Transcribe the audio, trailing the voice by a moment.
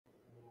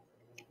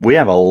We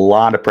have a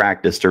lot of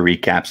practice to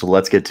recap, so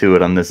let's get to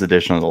it on this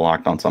edition of the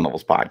Locked On Sun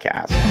Devils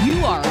podcast.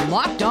 You are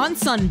Locked On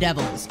Sun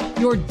Devils,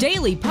 your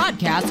daily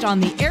podcast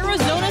on the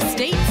Arizona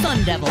State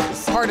Sun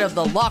Devils, part of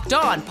the Locked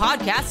On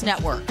Podcast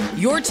Network,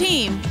 your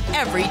team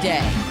every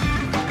day.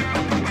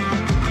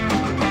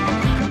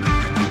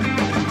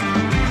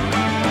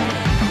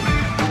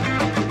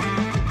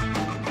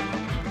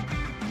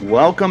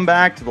 Welcome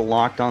back to the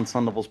Locked On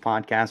Sun Devils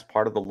podcast,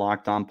 part of the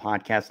Locked On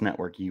Podcast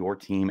Network, your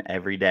team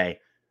every day.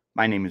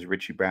 My name is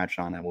Richie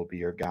Bradshaw, and I will be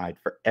your guide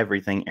for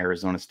everything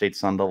Arizona State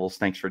Sun Devils.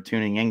 Thanks for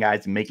tuning in,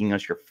 guys, and making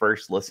us your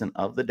first listen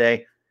of the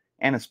day.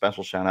 And a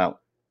special shout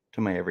out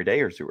to my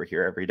everydayers who are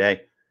here every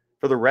day.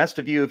 For the rest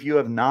of you, if you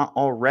have not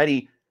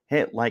already,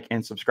 hit like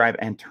and subscribe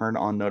and turn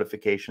on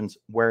notifications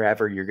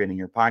wherever you're getting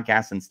your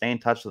podcasts, and stay in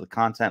touch with the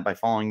content by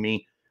following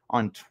me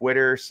on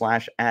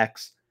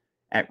Twitter/X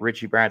at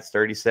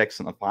RichieBrads36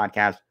 and the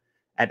podcast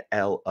at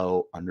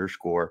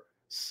LO_Sun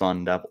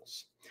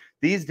Devils.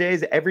 These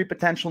days, every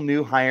potential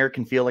new hire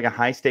can feel like a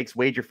high-stakes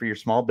wager for your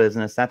small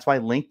business. That's why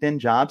LinkedIn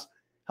Jobs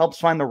helps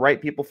find the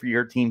right people for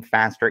your team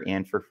faster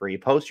and for free.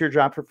 Post your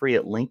job for free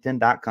at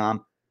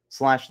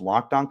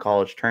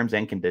linkedin.com/lockedoncollege. Terms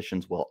and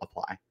conditions will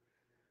apply.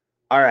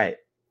 All right.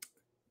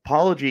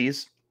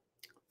 Apologies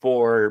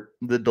for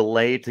the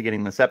delay to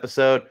getting this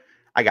episode.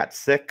 I got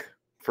sick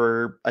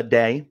for a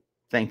day.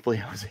 Thankfully,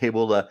 I was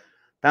able to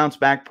bounce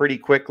back pretty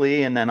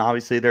quickly. And then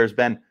obviously there's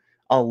been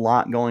a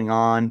lot going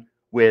on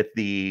with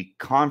the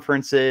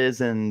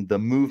conferences and the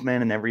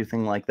movement and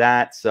everything like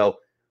that. So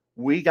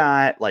we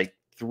got like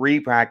 3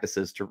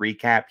 practices to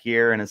recap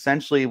here. And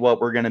essentially what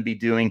we're going to be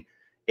doing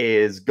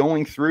is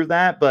going through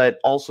that, but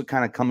also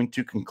kind of coming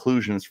to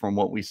conclusions from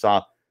what we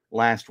saw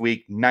last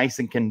week. Nice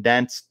and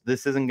condensed.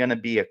 This isn't going to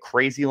be a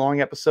crazy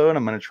long episode.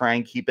 I'm going to try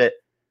and keep it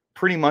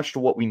pretty much to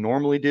what we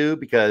normally do,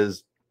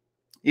 because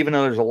even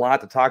though there's a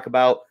lot to talk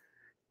about,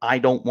 I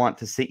don't want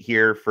to sit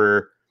here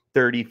for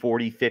 30,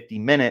 40, 50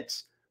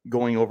 minutes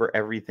going over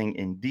everything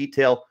in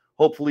detail.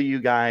 Hopefully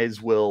you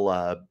guys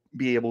will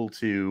be able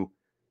to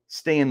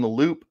stay in the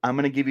loop. I'm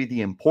going to give you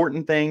the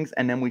important things,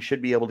 and then we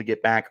should be able to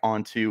get back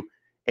onto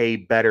a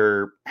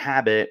better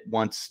habit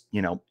once,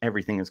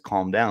 everything is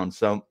calmed down.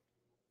 So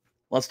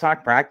let's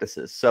talk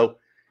practices. So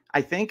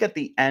I think at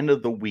the end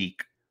of the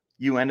week,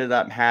 you ended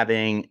up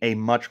having a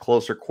much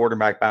closer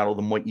quarterback battle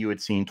than what you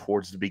had seen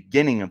towards the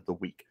beginning of the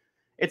week.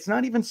 It's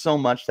not even so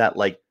much that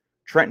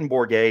Trenton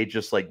Bourguet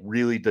just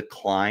really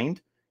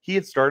declined. He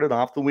had started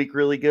off the week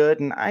really good,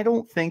 and I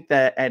don't think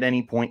that at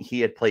any point he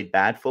had played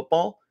bad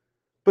football,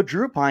 but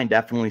Drew Pyne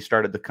definitely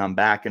started to come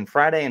back. And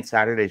Friday and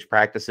Saturday's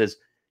practices,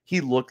 he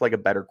looked like a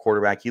better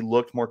quarterback. He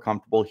looked more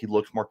comfortable. He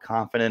looked more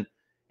confident,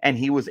 and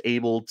he was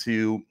able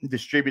to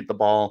distribute the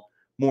ball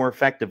more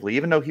effectively,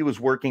 even though he was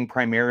working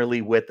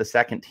primarily with the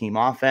second team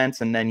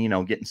offense and then,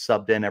 getting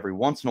subbed in every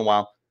once in a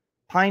while.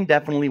 Pyne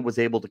definitely was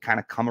able to kind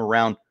of come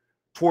around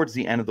towards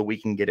the end of the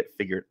week and get it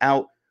figured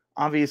out.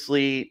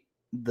 Obviously,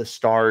 the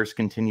stars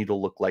continue to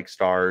look like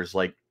stars,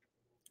 like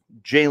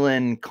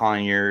Jalen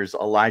Conyers,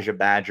 Elijah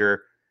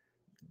Badger,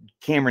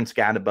 Cameron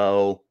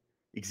Scatabo,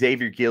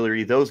 Xavier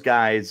Guillory. Those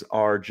guys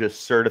are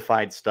just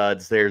certified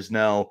studs. There's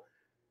no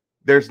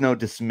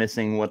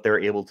dismissing what they're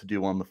able to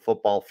do on the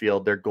football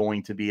field. They're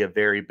going to be a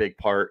very big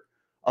part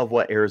of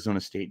what Arizona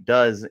State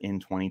does in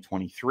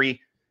 2023.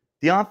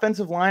 The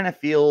offensive line, I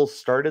feel,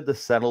 started to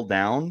settle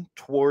down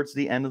towards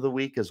the end of the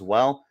week as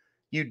well.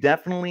 You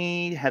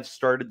definitely have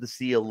started to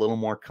see a little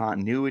more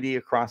continuity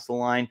across the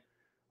line.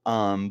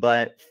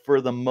 But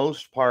for the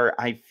most part,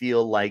 I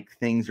feel like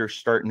things are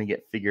starting to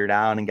get figured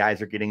out and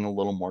guys are getting a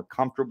little more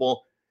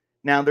comfortable.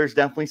 Now, there's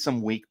definitely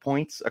some weak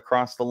points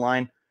across the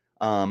line.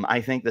 I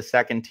think the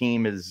second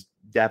team is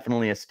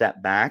definitely a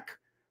step back,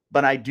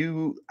 but I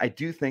do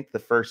think the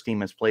first team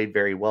has played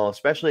very well,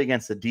 especially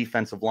against the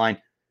defensive line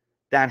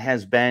that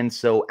has been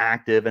so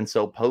active and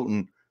so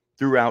potent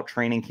throughout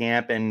training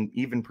camp and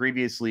even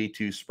previously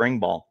to spring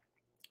ball.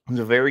 It was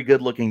a very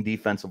good looking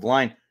defensive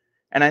line.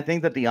 And I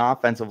think that the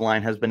offensive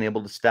line has been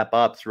able to step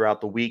up throughout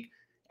the week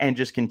and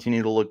just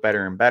continue to look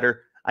better and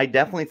better. I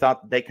definitely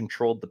thought that they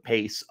controlled the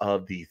pace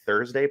of the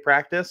Thursday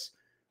practice.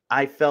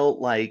 I felt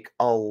like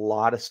a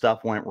lot of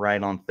stuff went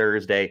right on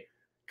Thursday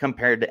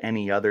compared to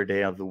any other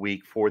day of the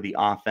week for the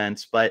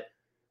offense. But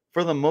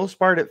for the most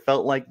part, it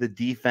felt like the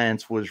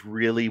defense was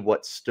really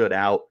what stood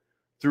out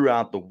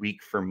throughout the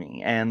week for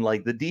me. And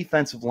the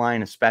defensive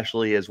line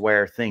especially is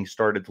where things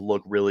started to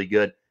look really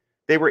good.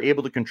 They were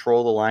able to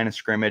control the line of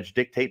scrimmage,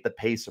 dictate the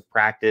pace of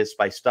practice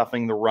by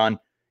stuffing the run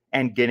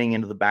and getting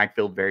into the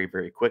backfield very,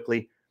 very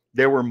quickly.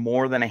 There were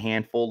more than a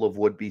handful of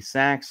would-be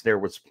sacks. There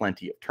was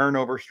plenty of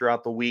turnovers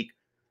throughout the week.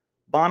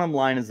 Bottom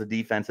line is the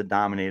defense had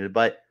dominated,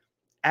 but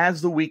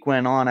as the week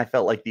went on, I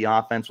felt like the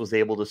offense was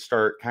able to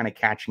start kind of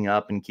catching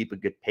up and keep a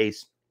good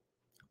pace.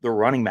 The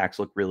running backs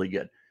look really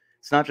good.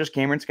 It's not just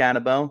Cameron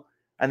Scatabo.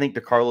 I think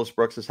DeCarlos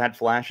Brooks has had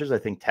flashes. I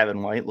think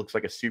Tevin White looks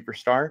like a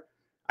superstar.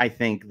 I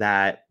think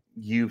that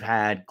you've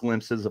had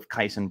glimpses of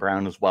Kyson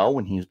Brown as well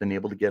when he's been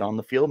able to get on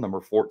the field. Number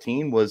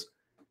 14 was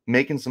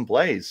making some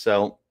plays.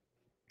 So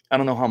I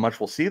don't know how much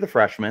we'll see the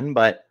freshman,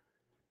 but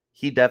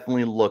he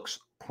definitely looks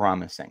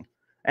promising.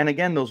 And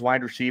again, those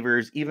wide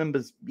receivers,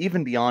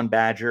 even beyond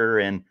Badger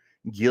and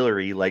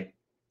Guillory, like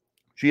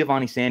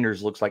Giovanni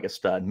Sanders looks like a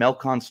stud.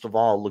 Melcon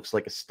Staval looks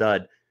like a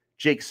stud.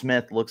 Jake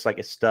Smith looks like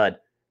a stud.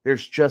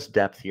 There's just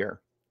depth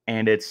here.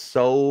 And it's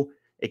so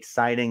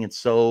exciting. It's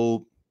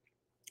so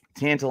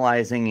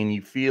tantalizing. And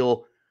you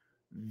feel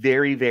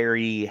very,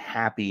 very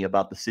happy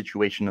about the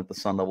situation that the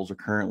Sun Devils are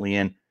currently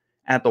in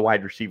at the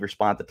wide receiver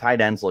spot. The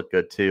tight ends look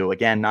good too.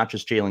 Again, not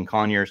just Jalen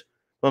Conyers,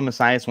 but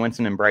Messias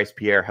Winston and Bryce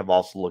Pierre have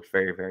also looked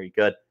very, very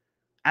good.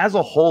 As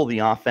a whole, the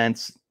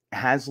offense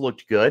has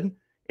looked good.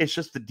 It's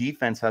just the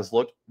defense has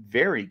looked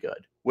very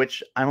good,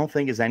 which I don't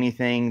think is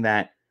anything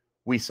that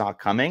we saw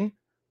coming.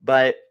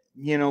 But,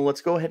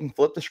 let's go ahead and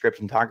flip the script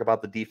and talk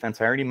about the defense.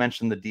 I already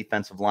mentioned the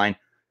defensive line.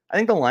 I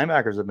think the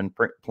linebackers have been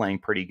playing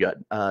pretty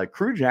good.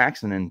 Crew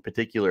Jackson in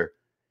particular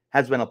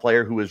has been a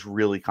player who has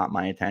really caught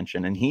my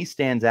attention, and he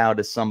stands out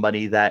as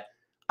somebody that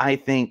I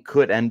think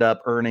could end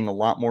up earning a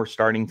lot more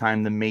starting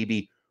time than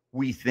maybe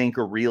we think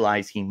or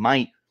realize he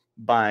might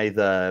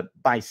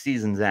by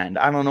season's end.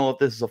 I don't know if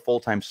this is a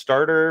full-time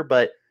starter,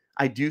 but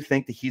I do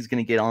think that he's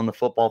going to get on the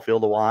football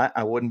field a lot.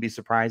 I wouldn't be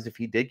surprised if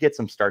he did get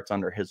some starts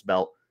under his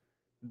belt.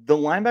 The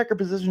linebacker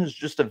position is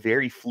just a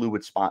very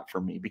fluid spot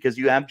for me because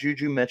you have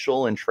Juju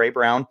Mitchell and Trey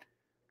Brown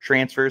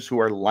transfers who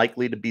are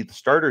likely to be the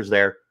starters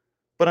there,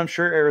 but I'm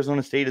sure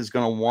Arizona State is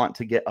going to want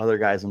to get other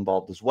guys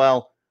involved as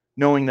well,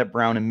 knowing that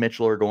Brown and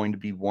Mitchell are going to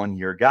be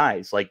one-year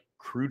guys. Like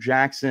Crew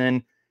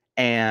Jackson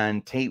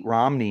and Tate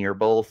Romney are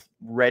both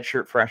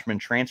redshirt freshman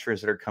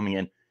transfers that are coming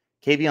in.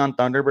 Kavion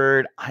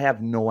Thunderbird, I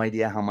have no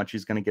idea how much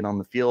he's going to get on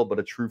the field, but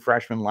a true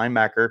freshman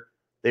linebacker,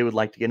 they would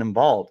like to get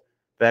involved.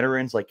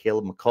 Veterans like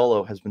Caleb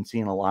McCullough has been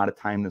seeing a lot of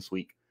time this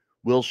week.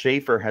 Will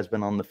Schaefer has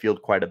been on the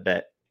field quite a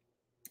bit.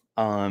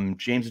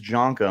 James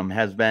Jonkum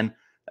has been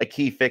a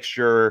key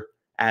fixture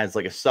as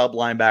like a sub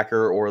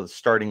linebacker or the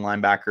starting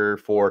linebacker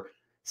for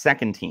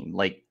second team.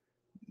 Like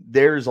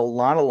there's a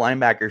lot of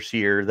linebackers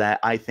here that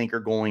I think are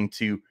going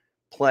to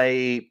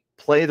play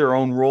their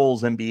own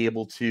roles and be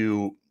able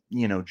to,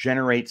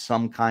 generate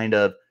some kind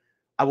of,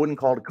 I wouldn't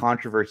call it a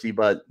controversy,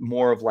 but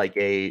more of like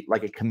a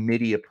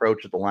committee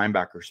approach at the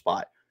linebacker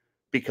spot.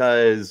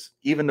 Because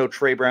even though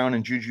Trey Brown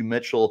and Juju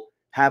Mitchell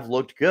have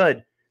looked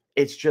good,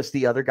 it's just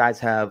the other guys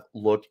have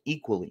looked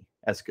equally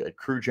as good.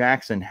 Crew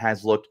Jackson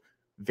has looked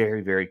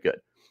very, very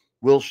good.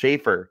 Will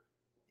Schaefer,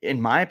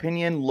 in my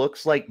opinion,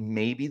 looks like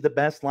maybe the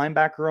best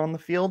linebacker on the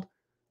field.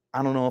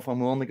 I don't know if I'm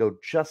willing to go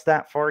just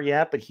that far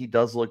yet, but he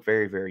does look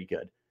very, very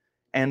good.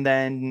 And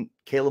then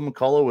Caleb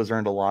McCullough has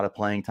earned a lot of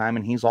playing time,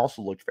 and he's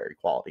also looked very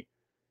quality.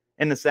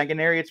 In the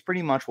secondary, it's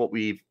pretty much what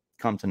we've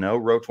come to know.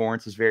 Ro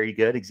Torrance is very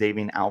good.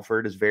 Xavier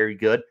Alford is very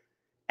good.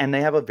 And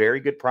they have a very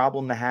good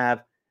problem to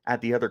have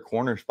at the other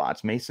corner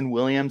spots. Mason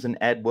Williams and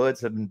Ed Woods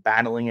have been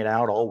battling it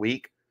out all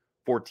week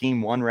for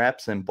Team 1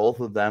 reps, and both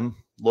of them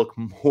look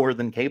more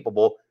than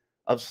capable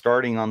of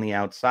starting on the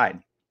outside.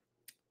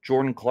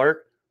 Jordan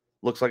Clark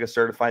looks like a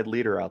certified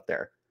leader out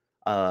there.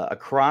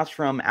 Across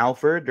from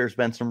Alford, there's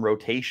been some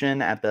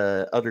rotation at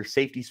the other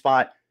safety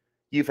spot.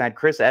 You've had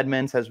Chris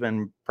Edmonds has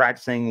been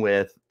practicing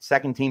with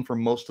second team for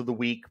most of the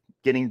week,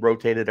 getting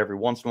rotated every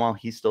once in a while.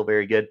 He's still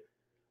very good.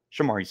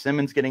 Shamari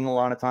Simmons getting a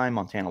lot of time.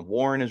 Montana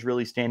Warren is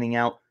really standing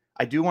out.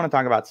 I do want to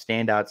talk about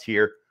standouts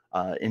here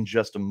in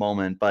just a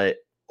moment, but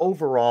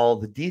overall,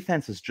 the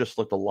defense has just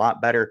looked a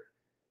lot better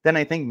than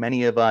I think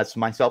many of us,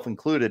 myself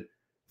included,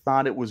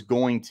 thought it was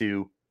going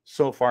to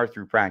so far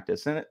through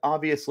practice. And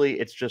obviously,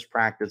 it's just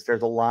practice.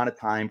 There's a lot of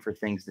time for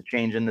things to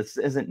change, and this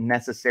isn't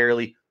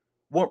necessarily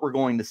what we're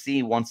going to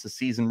see once the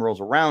season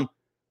rolls around,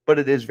 but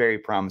it is very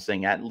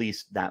promising, at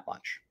least that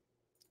much.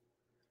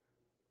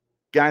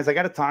 Guys, I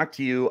got to talk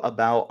to you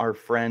about our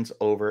friends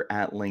over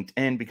at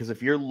LinkedIn, because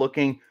if you're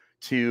looking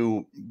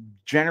to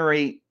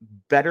generate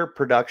better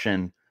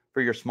production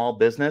for your small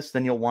business,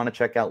 then you'll want to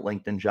check out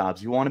LinkedIn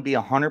Jobs. You want to be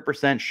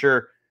 100%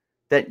 sure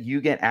that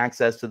you get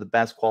access to the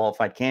best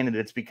qualified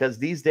candidates, because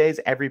these days,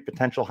 every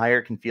potential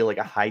hire can feel like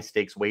a high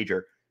stakes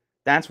wager.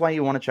 That's why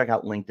you want to check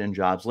out LinkedIn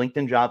Jobs.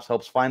 LinkedIn Jobs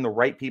helps find the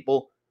right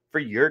people for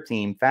your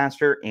team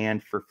faster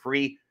and for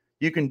free.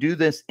 You can do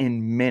this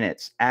in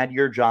minutes. Add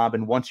your job,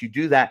 and once you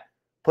do that,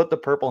 put the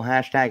purple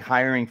hashtag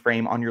hiring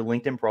frame on your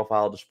LinkedIn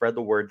profile to spread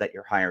the word that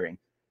you're hiring.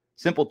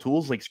 Simple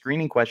tools like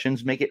screening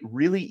questions make it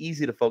really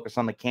easy to focus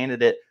on the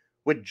candidate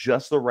with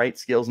just the right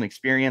skills and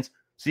experience,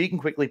 so you can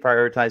quickly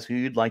prioritize who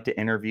you'd like to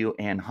interview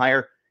and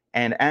hire.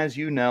 And as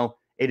you know,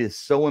 it is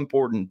so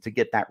important to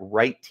get that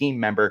right team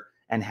member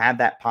and have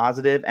that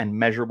positive and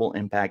measurable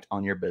impact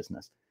on your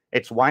business.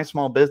 It's why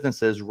small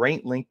businesses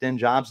rate LinkedIn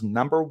Jobs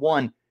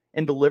 #1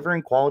 in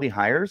delivering quality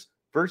hires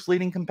versus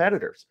leading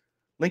competitors.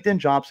 LinkedIn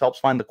Jobs helps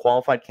find the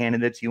qualified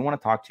candidates you want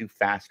to talk to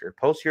faster.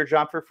 Post your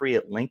job for free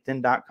at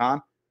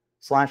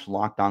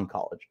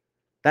linkedin.com/lockedoncollege.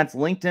 That's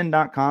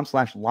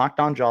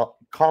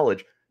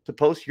linkedin.com/lockedoncollege to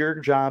post your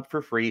job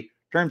for free.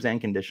 Terms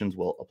and conditions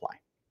will apply.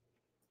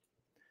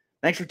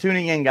 Thanks for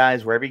tuning in,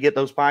 guys. Wherever you get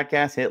those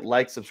podcasts, hit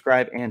like,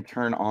 subscribe, and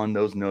turn on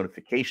those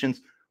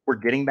notifications. We're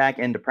getting back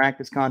into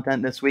practice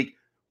content this week.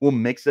 We'll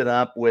mix it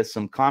up with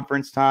some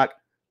conference talk.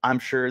 I'm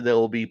sure there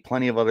will be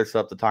plenty of other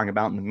stuff to talk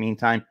about in the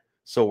meantime.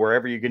 So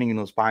wherever you're getting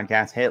those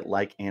podcasts, hit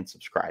like and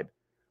subscribe.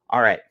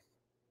 All right.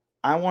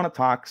 I want to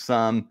talk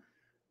some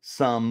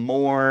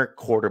more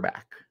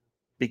quarterback,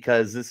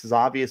 because this is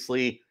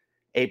obviously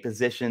a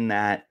position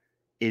that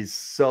is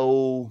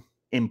so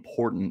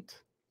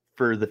important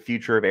for the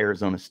future of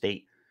Arizona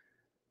State.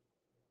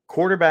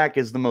 Quarterback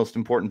is the most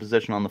important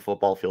position on the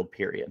football field,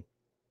 period.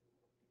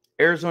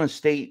 Arizona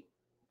State,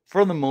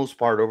 for the most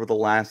part, over the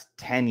last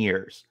 10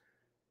 years,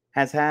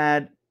 has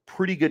had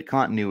pretty good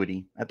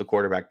continuity at the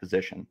quarterback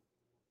position.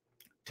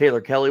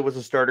 Taylor Kelly was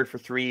a starter for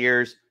 3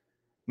 years.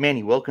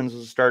 Manny Wilkins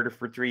was a starter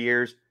for 3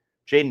 years.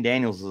 Jaden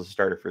Daniels was a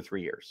starter for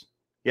 3 years.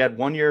 You had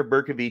 1 year of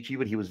Berkovici,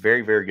 but he was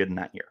very, very good in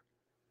that year.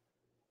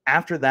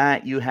 After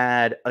that, you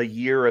had a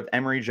year of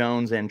Emory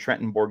Jones and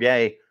Trenton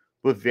Bourguet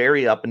with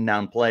very up and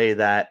down play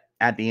that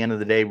at the end of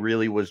the day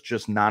really was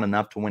just not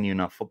enough to win you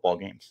enough football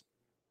games.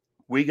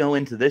 We go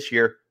into this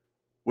year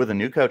with a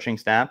new coaching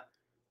staff,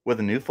 with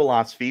a new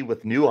philosophy,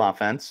 with new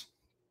offense,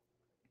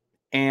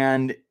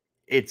 and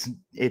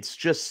it's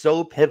just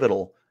so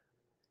pivotal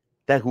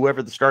that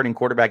whoever the starting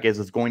quarterback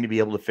is going to be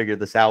able to figure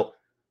this out,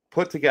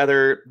 put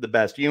together the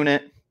best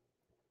unit,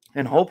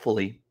 and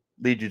hopefully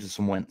lead you to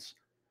some wins.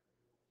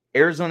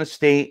 Arizona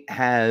State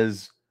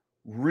has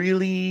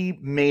really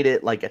made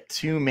it like a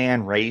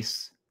two-man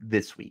race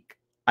this week.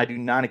 I do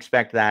not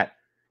expect that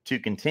to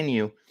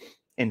continue.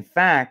 In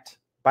fact,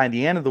 by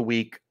the end of the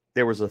week,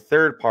 there was a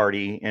third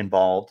party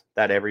involved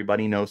that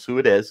everybody knows who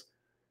it is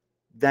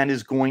that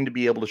is going to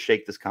be able to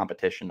shake this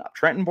competition up.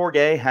 Trenton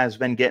Bourguet has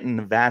been getting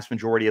the vast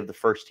majority of the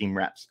first team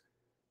reps.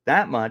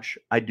 That much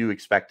I do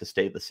expect to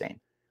stay the same.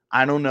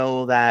 I don't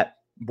know that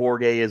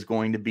Bourguet is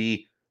going to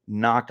be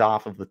knocked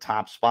off of the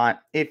top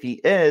spot. If he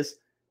is,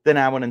 then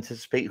I would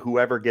anticipate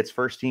whoever gets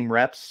first team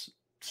reps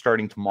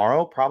starting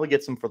tomorrow probably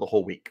gets them for the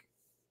whole week.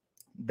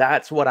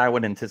 That's what I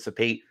would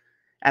anticipate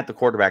at the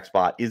quarterback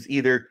spot, is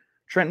either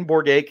Trenton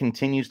Bourguet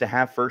continues to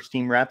have first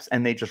team reps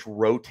and they just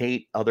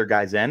rotate other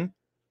guys in,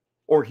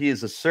 or he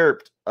is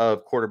usurped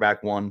of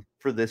quarterback one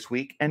for this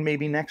week and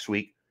maybe next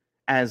week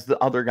as the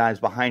other guys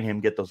behind him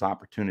get those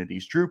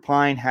opportunities. Drew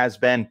Pyne has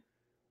been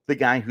the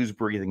guy who's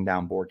breathing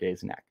down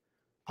Bourguet's neck.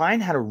 Pyne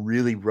had a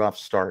really rough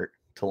start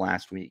to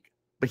last week,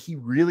 but he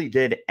really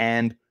did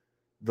end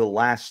the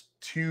last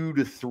 2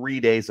 to 3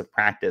 days of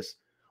practice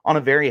on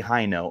a very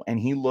high note, and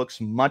he looks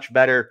much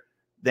better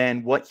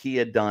than what he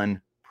had done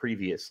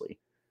previously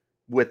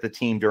with the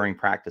team during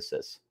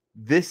practices.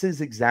 This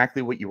is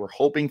exactly what you were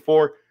hoping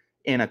for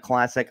in a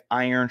classic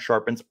iron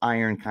sharpens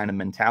iron kind of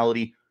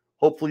mentality.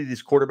 Hopefully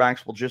these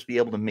quarterbacks will just be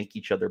able to make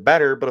each other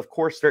better, but of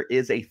course there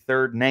is a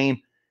third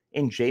name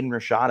in Jaden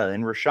Rashada,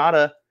 and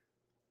Rashada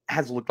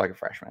has looked like a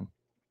freshman.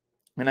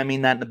 And I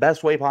mean that in the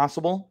best way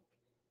possible.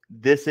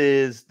 This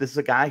is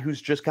a guy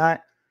who's just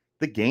got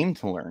the game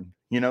to learn.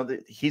 You know,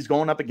 he's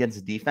going up against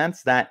a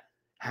defense that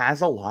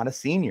has a lot of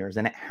seniors,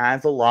 and it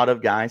has a lot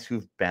of guys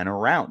who've been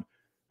around.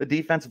 The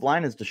defensive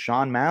line is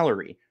Deshaun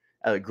Mallory,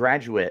 a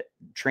graduate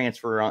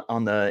transfer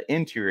on the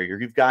interior.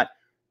 You've got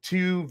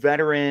 2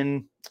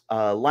 veteran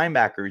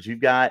linebackers.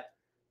 You've got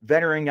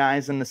veteran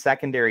guys in the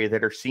secondary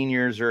that are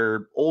seniors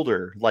or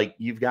older. Like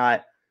you've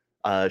got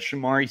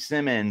Shamari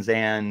Simmons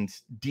and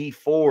D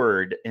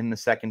Ford in the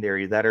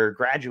secondary that are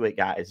graduate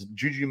guys.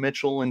 Juju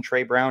Mitchell and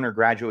Trey Brown are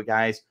graduate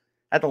guys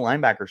at the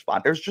linebacker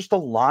spot. There's just a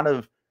lot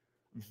of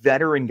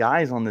veteran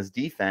guys on this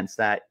defense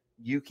that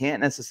you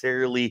can't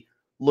necessarily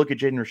look at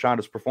Jaden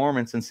Rashada's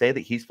performance and say that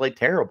he's played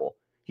terrible.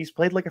 He's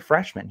played like a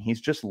freshman.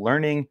 He's just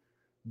learning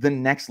the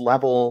next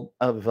level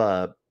of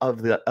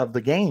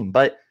the game.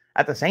 But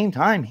at the same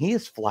time, he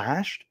has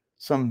flashed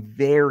some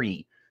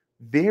very,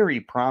 very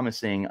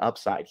promising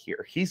upside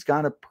here. He's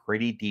got a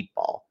pretty deep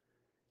ball.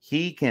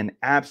 He can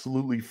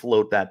absolutely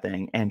float that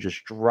thing and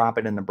just drop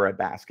it in the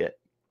breadbasket.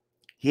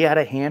 He had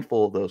a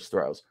handful of those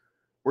throws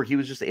where he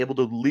was just able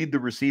to lead the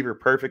receiver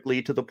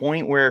perfectly to the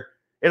point where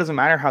it doesn't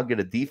matter how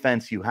good a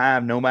defense you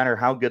have, no matter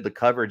how good the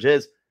coverage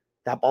is,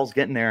 that ball's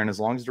getting there. And as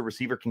long as the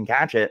receiver can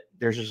catch it,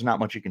 there's just not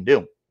much you can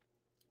do.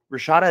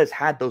 Rashada has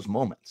had those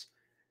moments.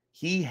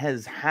 He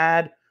has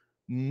had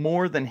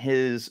more than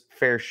his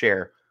fair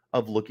share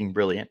of looking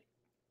brilliant.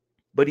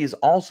 But he's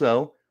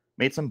also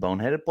made some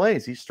boneheaded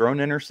plays. He's thrown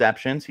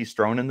interceptions. He's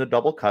thrown in the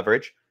double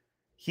coverage.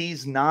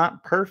 He's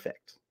not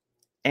perfect.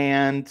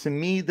 And to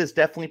me, this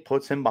definitely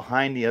puts him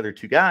behind the other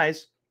 2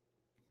 guys.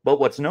 But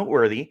what's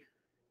noteworthy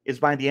is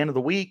by the end of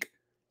the week,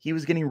 he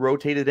was getting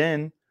rotated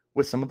in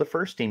with some of the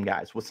first team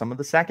guys, with some of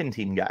the second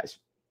team guys.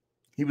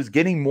 He was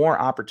getting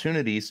more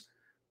opportunities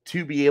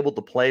to be able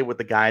to play with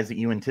the guys that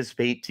you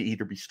anticipate to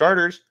either be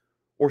starters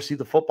or see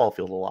the football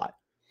field a lot.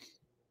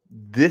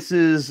 This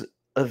is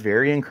a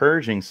very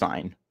encouraging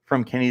sign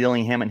from Kenny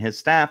Dillingham and his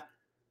staff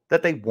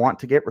that they want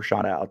to get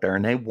Rashada out there,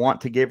 and they want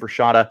to give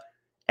Rashada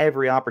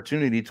every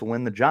opportunity to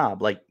win the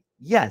job. Like,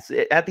 yes,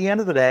 at the end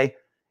of the day,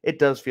 it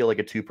does feel like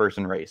a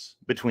 2-person race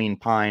between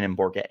Pyne and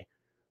Bourguet.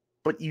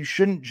 But you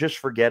shouldn't just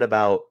forget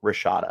about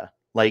Rashada.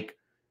 Like,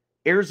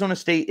 Arizona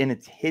State, in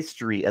its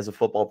history as a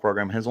football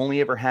program, has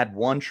only ever had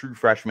one true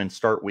freshman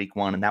start week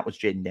one, and that was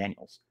Jaden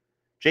Daniels.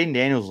 Jaden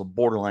Daniels is a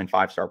borderline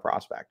 5-star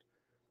prospect.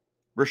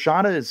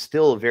 Rashada is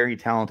still a very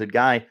talented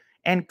guy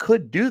and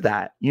could do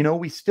that.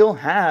 We still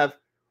have,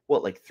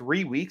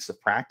 3 weeks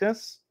of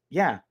practice?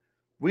 Yeah.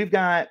 We've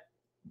got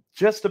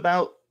just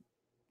about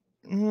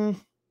 3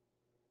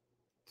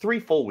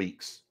 full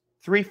weeks.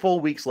 3 full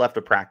weeks left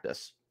of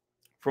practice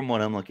from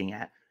what I'm looking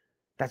at.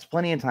 That's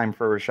plenty of time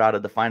for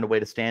Rashada to find a way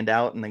to stand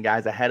out and the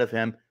guys ahead of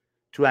him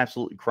to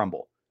absolutely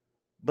crumble.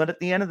 But at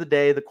the end of the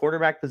day, the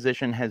quarterback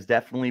position has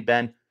definitely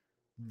been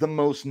the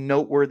most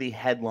noteworthy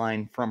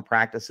headline from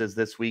practices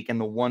this week, and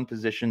the one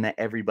position that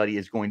everybody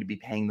is going to be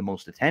paying the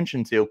most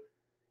attention to.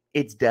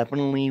 It's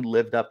definitely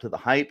lived up to the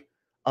hype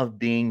of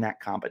being that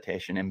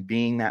competition and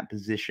being that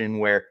position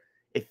where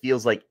it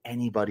feels like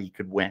anybody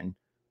could win.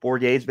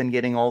 Bourguet's been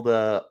getting all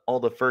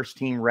the first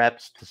team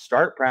reps to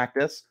start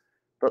practice,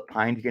 but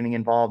Pyne's getting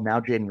involved. Now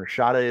Jaden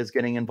Rashada is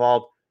getting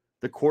involved.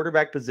 The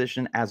quarterback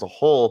position as a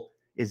whole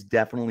is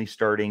definitely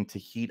starting to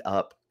heat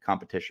up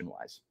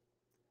competition-wise.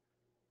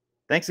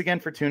 Thanks again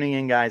for tuning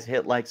in, guys.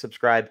 Hit like,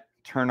 subscribe,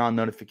 turn on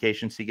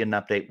notifications so you get an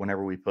update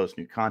whenever we post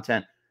new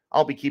content.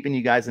 I'll be keeping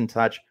you guys in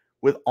touch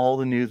with all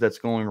the news that's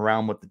going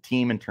around with the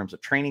team in terms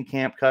of training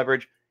camp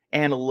coverage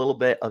and a little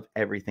bit of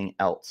everything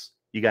else.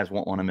 You guys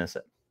won't want to miss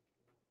it.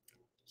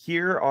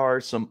 Here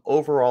are some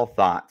overall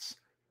thoughts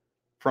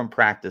from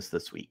practice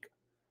this week.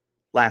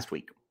 Last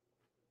week,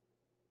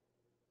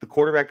 the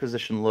quarterback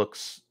position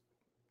looks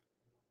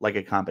like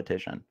a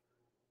competition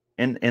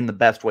in the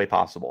best way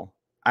possible.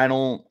 I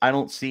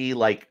don't see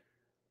like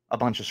a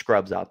bunch of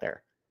scrubs out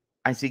there.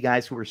 I see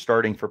guys who are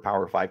starting for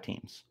Power 5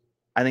 teams.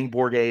 I think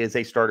Bourguet is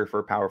a starter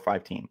for a Power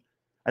 5 team.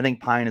 I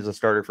think Pyne is a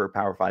starter for a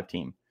Power 5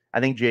 team. I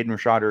think Jaden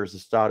Rashada is a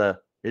starter.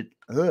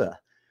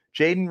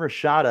 Jaden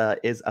Rashada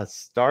is a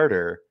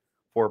starter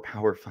for a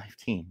Power 5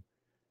 team.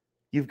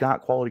 You've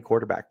got quality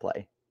quarterback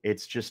play.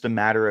 It's just a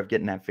matter of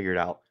getting that figured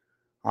out.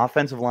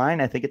 Offensive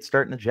line, I think it's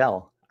starting to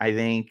gel. I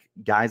think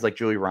guys like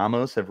Joey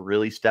Ramos have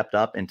really stepped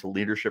up into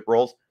leadership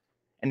roles,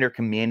 and they're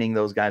commanding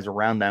those guys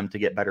around them to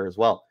get better as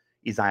well.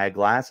 Isaiah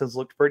Glass has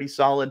looked pretty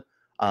solid.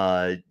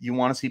 You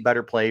want to see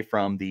better play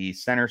from the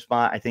center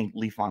spot. I think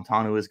Lee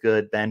Fontano is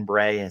good. Ben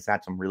Bray has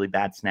had some really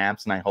bad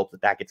snaps, and I hope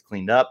that gets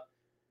cleaned up,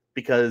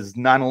 because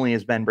not only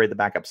is Ben Bray the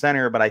backup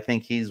center, but I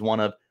think he's one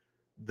of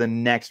the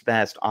next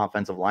best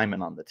offensive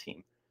linemen on the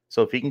team.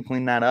 So if he can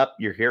clean that up,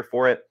 you're here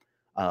for it.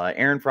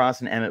 Aaron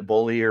Frost and Emmett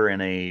Boley are in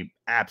a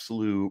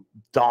absolute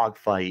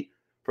dogfight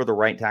for the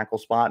right tackle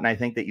spot, and I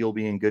think that you'll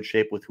be in good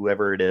shape with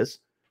whoever it is.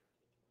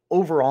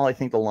 Overall, I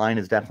think the line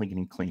is definitely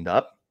getting cleaned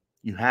up.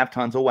 You have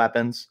tons of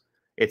weapons.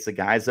 It's the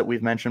guys that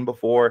we've mentioned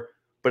before,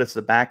 but it's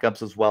the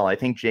backups as well. I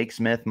think Jake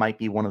Smith might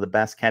be one of the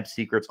best kept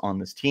secrets on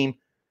this team.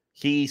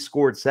 He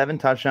scored 7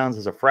 touchdowns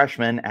as a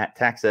freshman at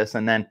Texas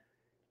and then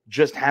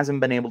just hasn't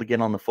been able to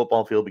get on the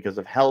football field because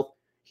of health.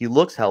 He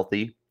looks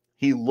healthy.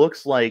 He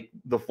looks like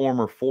the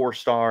former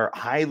 4-star,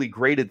 highly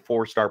graded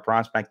 4-star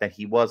prospect that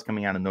he was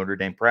coming out of Notre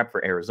Dame Prep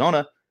for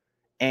Arizona.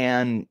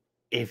 And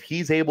if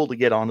he's able to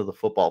get onto the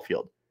football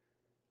field,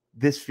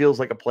 this feels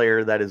like a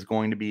player that is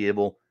going to be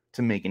able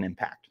to make an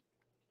impact.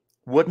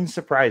 Wouldn't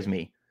surprise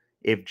me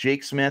if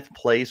Jake Smith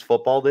plays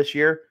football this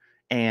year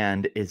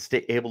and is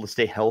able to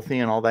stay healthy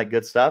and all that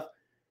good stuff.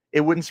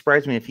 It wouldn't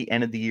surprise me if he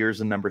ended the year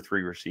as a number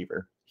 3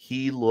 receiver.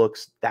 He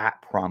looks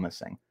that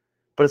promising.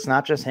 But it's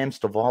not just him.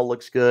 Stovall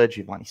looks good.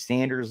 Giovanni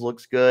Sanders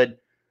looks good.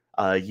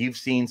 You've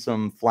seen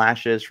some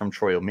flashes from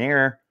Troy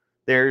O'Meara.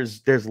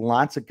 There's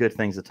lots of good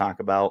things to talk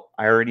about.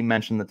 I already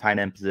mentioned the tight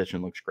end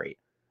position looks great.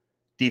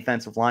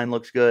 Defensive line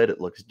looks good. It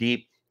looks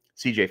deep.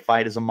 CJ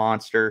Fight is a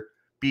monster.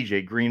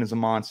 BJ Green is a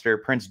monster.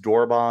 Prince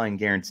Dorbaugh and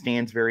Garen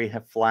Stansberry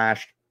have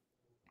flashed.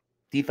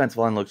 Defensive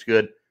line looks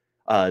good.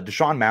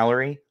 Deshaun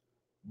Mallory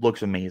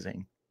looks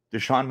amazing.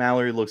 Deshaun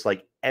Mallory looks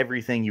like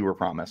everything you were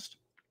promised.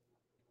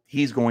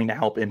 He's going to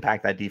help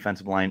impact that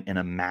defensive line in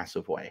a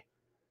massive way.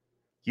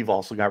 You've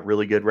also got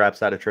really good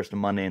reps out of Tristan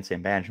Monday and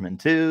Sam Benjamin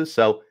too.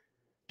 So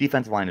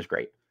defensive line is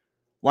great.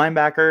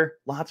 Linebacker,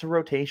 lots of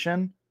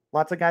rotation.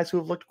 Lots of guys who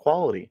have looked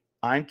quality.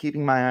 I'm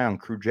keeping my eye on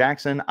Crew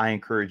Jackson. I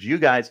encourage you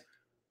guys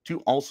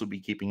to also be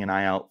keeping an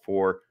eye out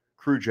for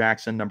Crew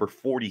Jackson, number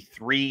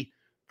 43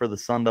 for the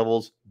Sun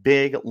Devils.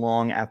 Big,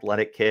 long,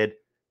 athletic kid.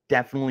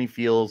 Definitely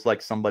feels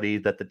like somebody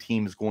that the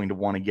team is going to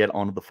want to get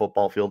onto the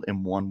football field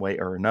in one way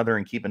or another.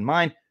 And keep in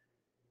mind,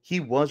 he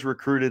was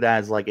recruited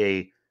as like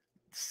a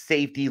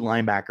safety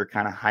linebacker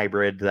kind of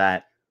hybrid,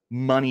 that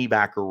money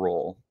backer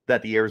role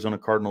that the Arizona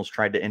Cardinals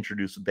tried to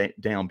introduce with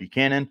Dale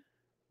Buchanan.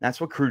 That's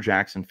what Crew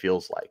Jackson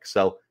feels like.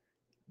 So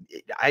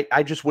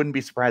I just wouldn't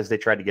be surprised if they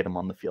tried to get him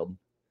on the field.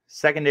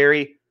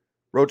 Secondary,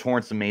 Ro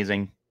Torrance,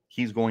 amazing.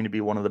 He's going to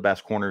be one of the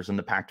best corners in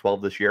the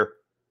Pac-12 this year.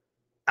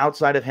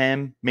 Outside of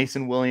him,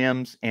 Mason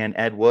Williams and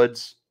Ed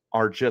Woods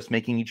are just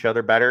making each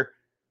other better.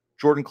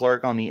 Jordan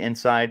Clark on the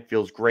inside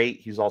feels great.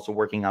 He's also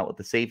working out with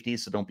the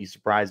safeties, so don't be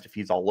surprised if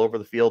he's all over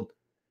the field.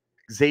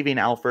 Xavier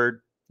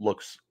Alford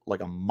looks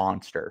like a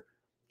monster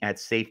at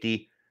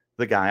safety.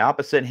 The guy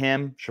opposite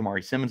him,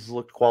 Shamari Simmons, has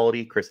looked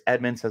quality. Chris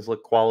Edmonds has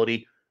looked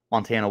quality.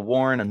 Montana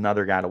Warren,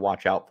 another guy to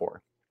watch out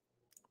for.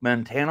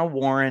 Montana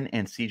Warren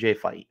and CJ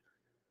Fight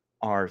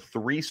are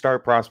 3-star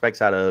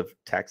prospects out of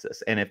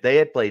Texas. And if they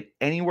had played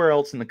anywhere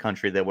else in the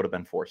country, they would have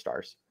been 4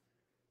 stars.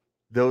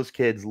 Those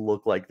kids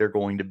look like they're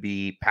going to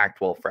be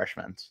Pac-12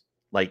 freshmen.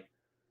 Like,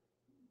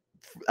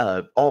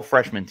 all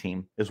freshman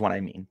team is what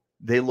I mean.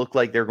 They look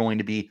like they're going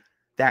to be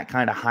that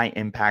kind of high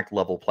impact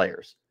level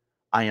players.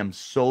 I am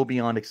so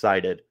beyond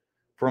excited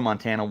for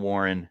Montana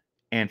Warren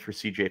and for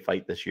CJ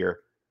Fight this year.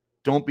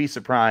 Don't be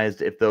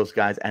surprised if those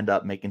guys end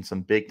up making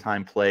some big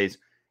time plays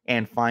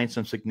and find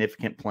some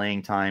significant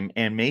playing time,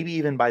 and maybe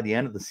even by the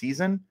end of the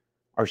season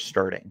are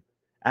starting.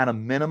 At a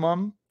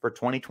minimum for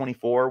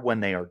 2024, when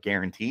they are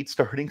guaranteed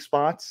starting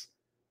spots,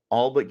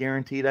 all but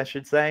guaranteed, I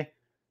should say,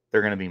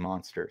 they're going to be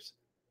monsters.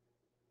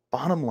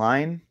 Bottom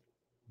line,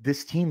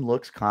 this team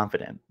looks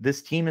confident.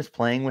 This team is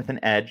playing with an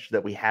edge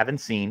that we haven't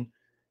seen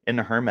in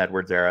the Herm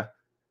Edwards era.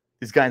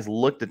 These guys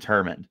look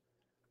determined.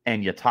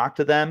 And you talk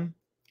to them,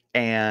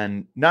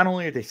 and not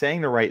only are they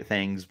saying the right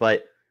things,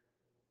 but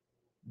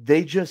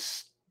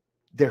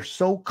they're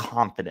so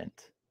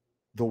confident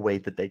the way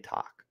that they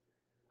talk.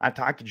 I've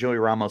talked to Joey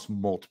Ramos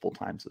multiple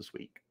times this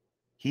week.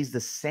 He's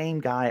the same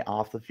guy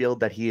off the field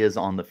that he is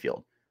on the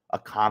field, a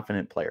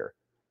confident player.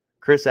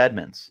 Chris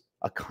Edmonds,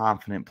 a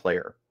confident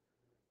player.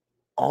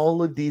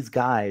 All of these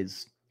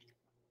guys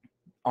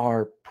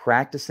are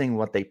practicing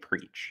what they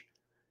preach.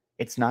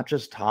 It's not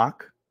just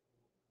talk.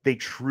 They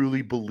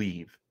truly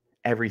believe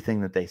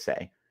everything that they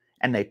say,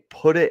 and they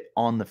put it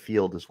on the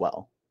field as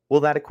well. Will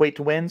that equate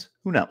to wins?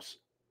 Who knows?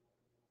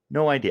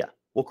 No idea.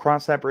 We'll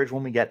cross that bridge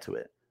when we get to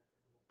it.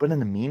 But in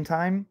the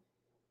meantime,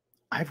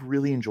 I've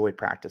really enjoyed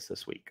practice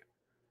this week.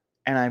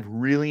 And I've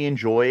really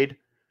enjoyed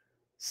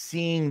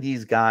seeing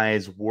these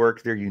guys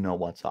work their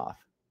you-know-what's off.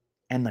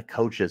 And the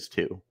coaches,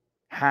 too.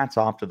 Hats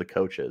off to the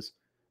coaches.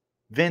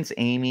 Vince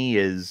Amy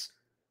is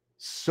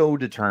so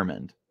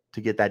determined to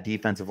get that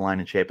defensive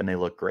line in shape, and they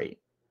look great.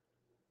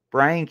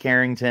 Brian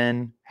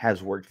Carrington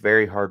has worked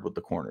very hard with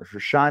the corners.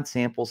 Rashad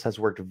Samples has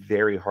worked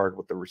very hard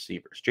with the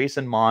receivers.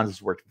 Jason Mons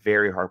has worked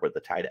very hard with the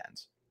tight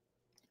ends.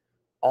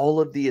 All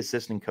of the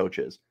assistant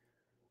coaches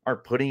are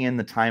putting in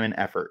the time and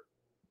effort.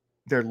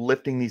 They're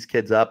lifting these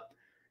kids up,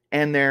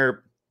 and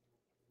they're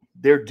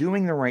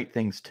doing the right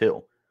things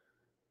too.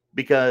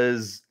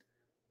 Because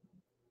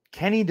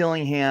Kenny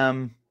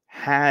Dillingham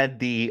had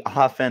the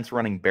offense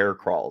running bear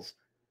crawls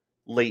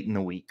late in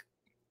the week.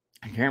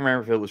 I can't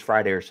remember if it was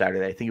Friday or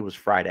Saturday. I think it was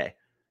Friday,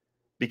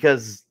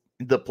 because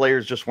the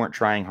players just weren't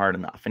trying hard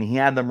enough. And he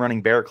had them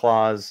running bear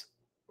crawls,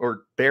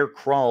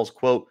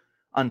 quote,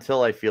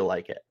 until I feel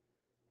like it.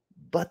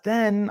 But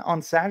then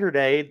on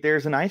Saturday,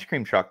 there's an ice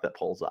cream truck that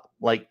pulls up.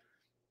 Like,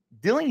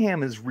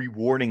 Dillingham is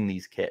rewarding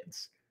these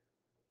kids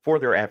for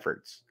their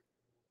efforts,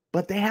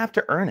 but they have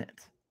to earn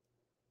it.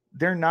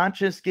 They're not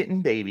just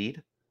getting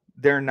babied.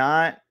 They're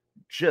not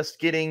just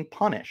getting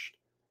punished.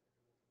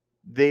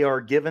 They are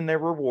given their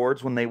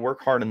rewards when they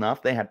work hard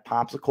enough. They had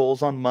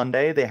popsicles on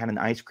Monday. They had an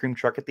ice cream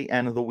truck at the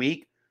end of the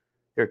week.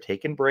 They're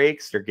taking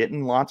breaks. They're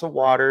getting lots of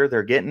water.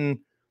 They're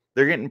getting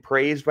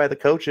praised by the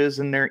coaches,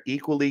 and they're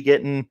equally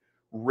getting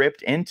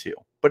ripped into.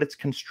 But it's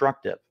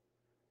constructive.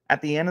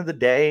 At the end of the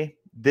day,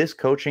 this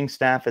coaching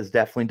staff has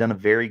definitely done a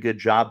very good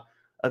job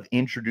of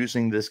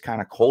introducing this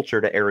kind of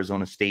culture to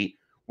Arizona State,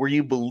 where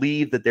you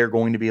believe that they're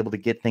going to be able to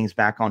get things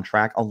back on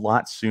track a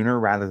lot sooner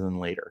rather than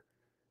later.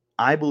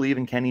 I believe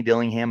in Kenny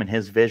Dillingham and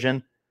his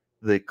vision.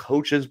 The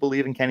coaches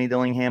believe in Kenny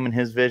Dillingham and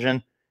his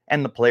vision,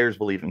 and the players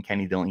believe in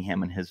Kenny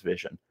Dillingham and his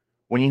vision.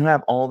 When you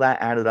have all that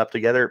added up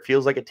together, it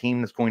feels like a team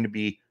that's going to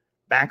be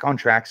back on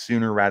track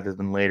sooner rather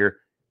than later.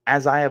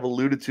 As I have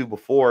alluded to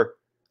before,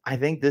 I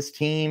think this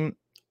team,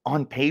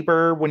 on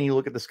paper, when you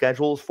look at the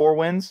schedule, is 4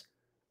 wins.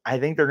 I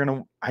think they're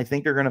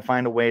gonna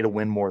find a way to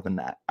win more than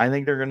that. I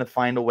think they're gonna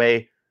find a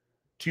way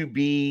to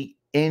be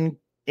in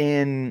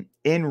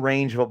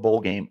range of a bowl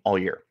game all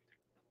year.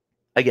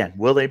 Again,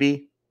 will they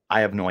be?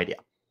 I have no idea.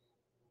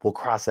 We'll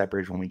cross that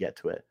bridge when we get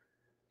to it.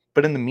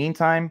 But in the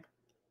meantime,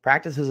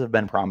 practices have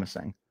been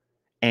promising,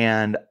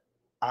 and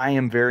I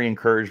am very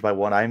encouraged by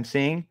what I'm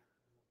seeing.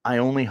 I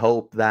only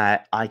hope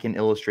that I can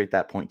illustrate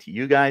that point to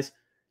you guys,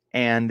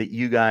 and that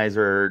you guys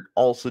are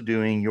also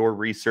doing your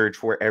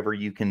research wherever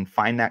you can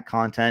find that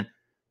content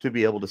to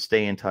be able to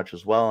stay in touch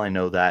as well. I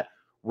know that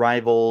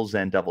Rivals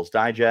and Devil's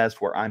Digest,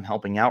 where I'm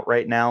helping out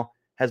right now,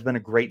 has been a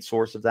great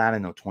source of that. I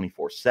know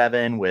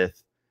 24/7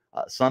 with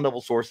Sun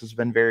Devil Source has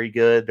been very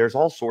good. There's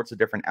all sorts of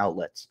different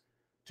outlets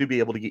to be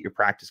able to get your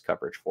practice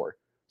coverage for.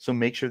 So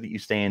make sure that you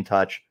stay in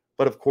touch.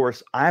 But of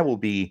course, I will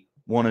be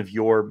one of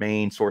your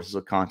main sources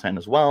of content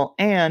as well.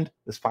 And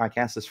this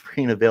podcast is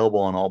free and available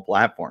on all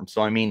platforms.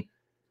 So, I mean,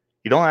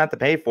 you don't have to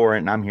pay for it,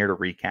 and I'm here to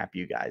recap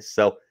you guys.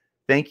 So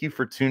thank you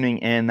for tuning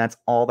in. That's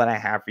all that I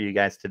have for you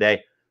guys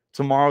today.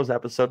 Tomorrow's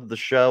episode of the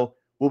show,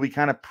 we'll be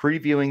kind of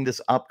previewing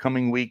this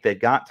upcoming week. They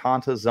got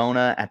Tonto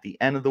Zona at the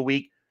end of the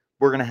week.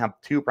 We're going to have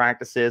 2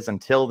 practices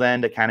until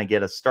then to kind of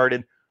get us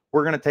started.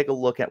 We're going to take a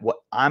look at what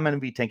I'm going to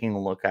be taking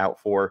a look out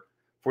for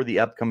for the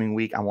upcoming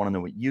week. I want to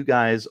know what you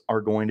guys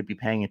are going to be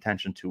paying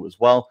attention to as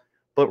well.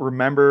 But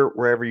remember,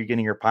 wherever you're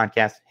getting your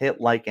podcast,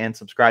 hit like and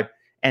subscribe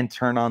and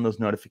turn on those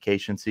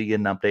notifications so you get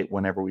an update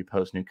whenever we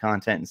post new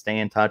content. And stay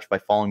in touch by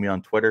following me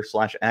on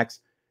Twitter/X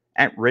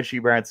at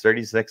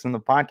RichieBrads36 and the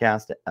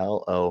podcast at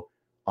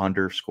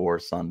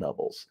LO_Sun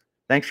Devils.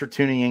 Thanks for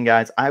tuning in,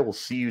 guys. I will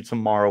see you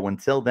tomorrow.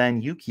 Until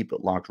then, you keep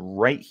it locked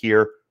right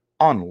here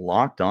on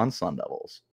Locked On Sun Devils.